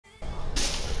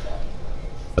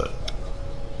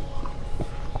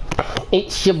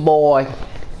It's your boy.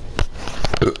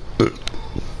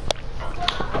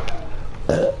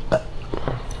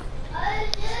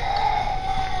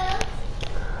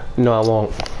 No, I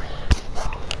won't.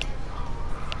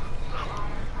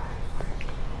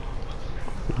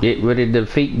 Get ready to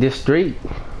defeat this streak.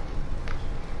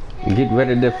 Get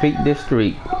ready to defeat this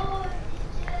streak.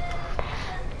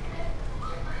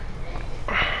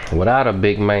 Without a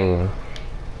big man.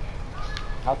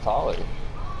 How tall are you?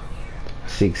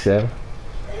 6'7".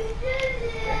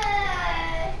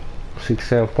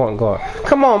 6'7" point guard.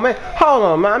 Come on, man. Hold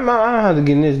on, man. I have to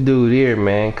get this dude here,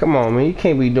 man. Come on, man. You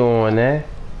can't be doing that.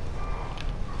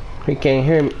 He can't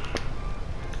hear me.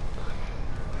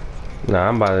 Nah,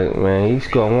 I'm about to, man. He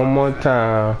score one more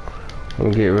time.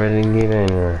 I'm get ready to get in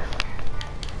there.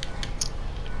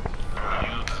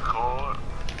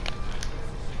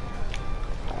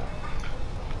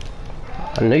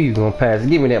 I know you gonna pass.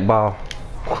 Give me that ball.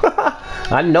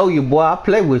 I know you, boy. I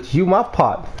play with you, my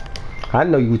part. I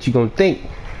know what you gonna think.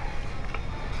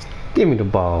 Give me the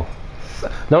ball.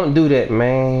 Don't do that,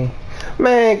 man.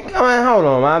 Man, hold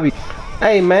on. I'll be.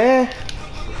 Hey, man.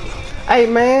 Hey,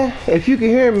 man. If you can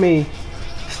hear me,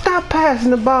 stop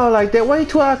passing the ball like that. Wait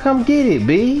till I come get it,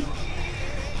 B.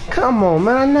 Come on,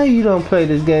 man. I know you don't play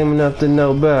this game enough to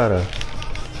know better.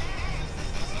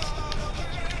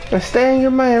 And stay in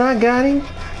your man. I got him.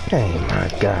 Hey, my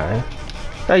guy.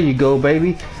 There you go,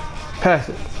 baby. Pass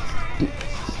it.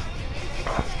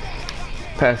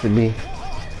 Pass it, B.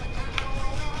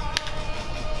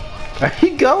 There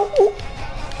you go.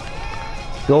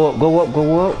 Go up, go up,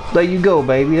 go up. There you go,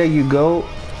 baby. There you go.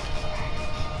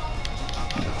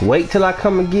 Wait till I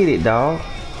come and get it, dog.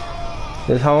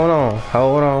 Just hold on.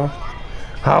 Hold on.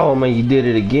 Oh, man, you did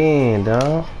it again,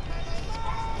 dog.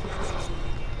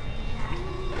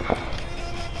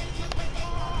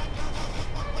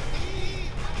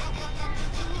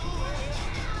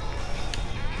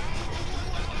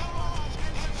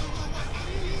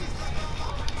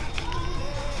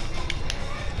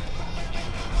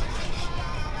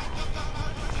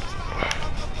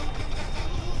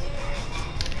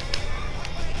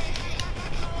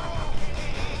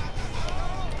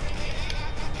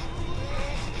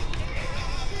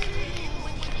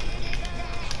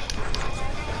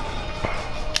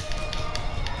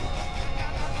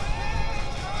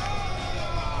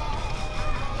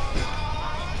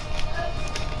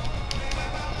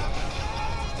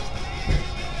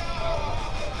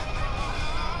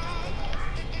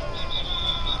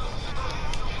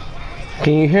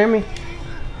 Can you hear me?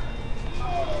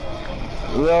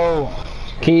 Yo.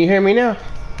 Can you hear me now?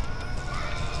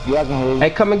 Yeah, I can hear you.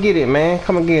 Hey, come and get it, man.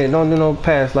 Come and get it. Don't do no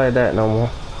pass like that no more.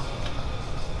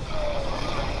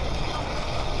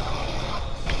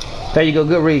 There you go.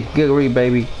 Good read. Good read,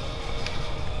 baby.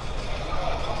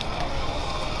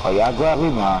 Oh, y'all grab me,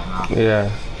 man.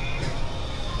 Yeah.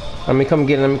 Let me come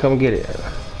get it. Let me come get it.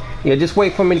 Yeah, just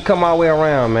wait for me to come all the way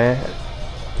around, man.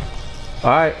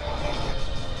 Alright.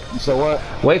 So what?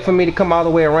 Wait for me to come all the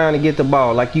way around and get the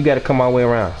ball. Like you got to come all the way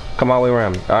around. Come all the way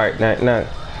around me. Alright, now.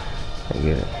 I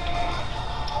get it.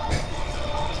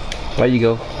 There you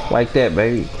go. Like that,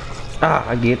 baby. Ah,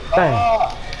 I get it.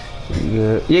 Dang.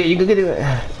 Good. Yeah, you can get it.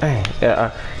 Dang.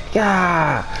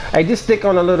 Yeah. Hey, just stick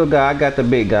on the little guy. I got the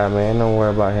big guy, man. Don't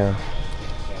worry about him.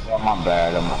 Yeah, my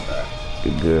bad. My bad.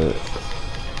 You're good.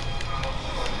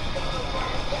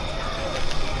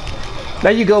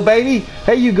 There you go, baby.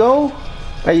 There you go.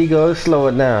 There you go. Let's slow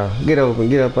it down. Get open.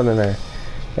 Get up under there.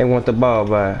 They want the ball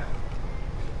back.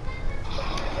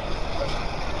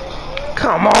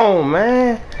 Come on,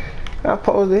 man. I'm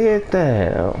supposed to hit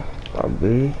that. Oh, I'll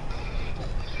be.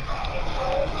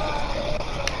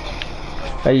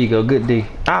 There you go. Good D.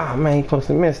 Ah, man. You supposed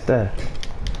to miss that.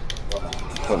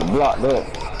 For the block there.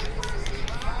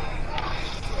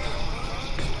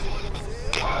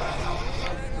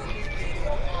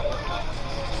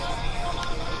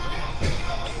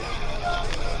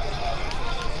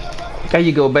 There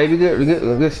you go, baby.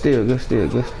 Good steal. Good steal.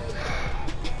 Good.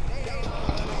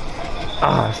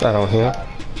 Ah, it's not on him.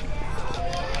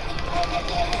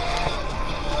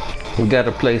 We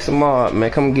gotta play smart,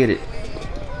 man. Come get it.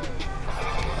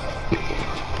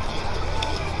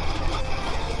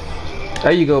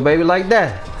 There you go, baby. Like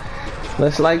that.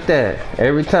 Let's like that.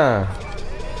 Every time.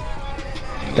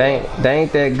 They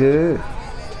ain't that good.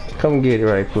 Come get it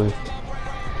right quick.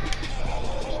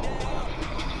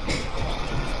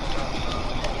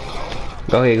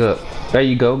 Go ahead, go up. There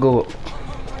you go, go up.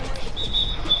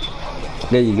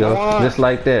 There you go. Just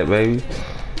like that, baby.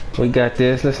 We got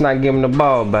this. Let's not give him the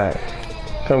ball back.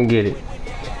 Come get it.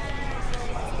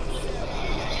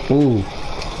 Ooh.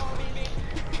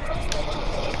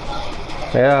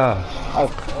 Yeah.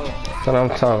 That's what I'm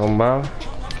talking about.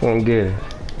 Come on, get it.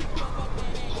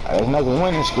 There's another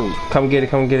winning streak. Come get it,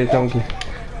 come get it, come get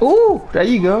it. Ooh, there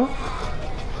you go.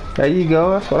 There you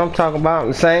go. That's what I'm talking about.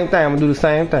 The same thing. I'm gonna do the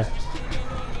same thing.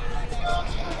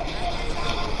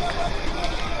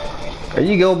 There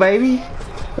you go, baby.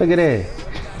 Look at that.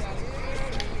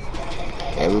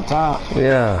 Every time.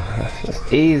 Yeah,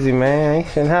 that's easy, man. You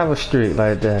shouldn't have a streak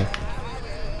like that.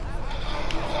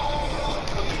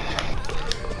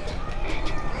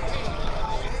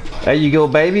 There you go,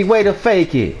 baby. Way to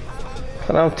fake it. That's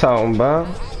what I'm talking about.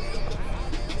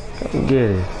 Come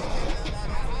get it.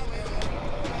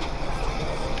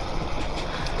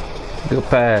 Good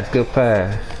pass, good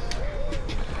pass.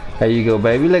 There you go,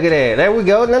 baby. Look at that. There we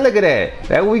go. Now look at that.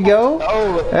 There we go.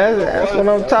 That's what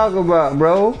I'm talking about,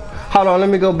 bro. Hold on, let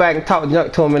me go back and talk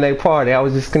junk to them in their party. I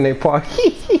was just in their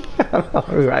party. I'll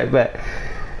be right back.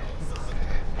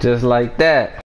 Just like that.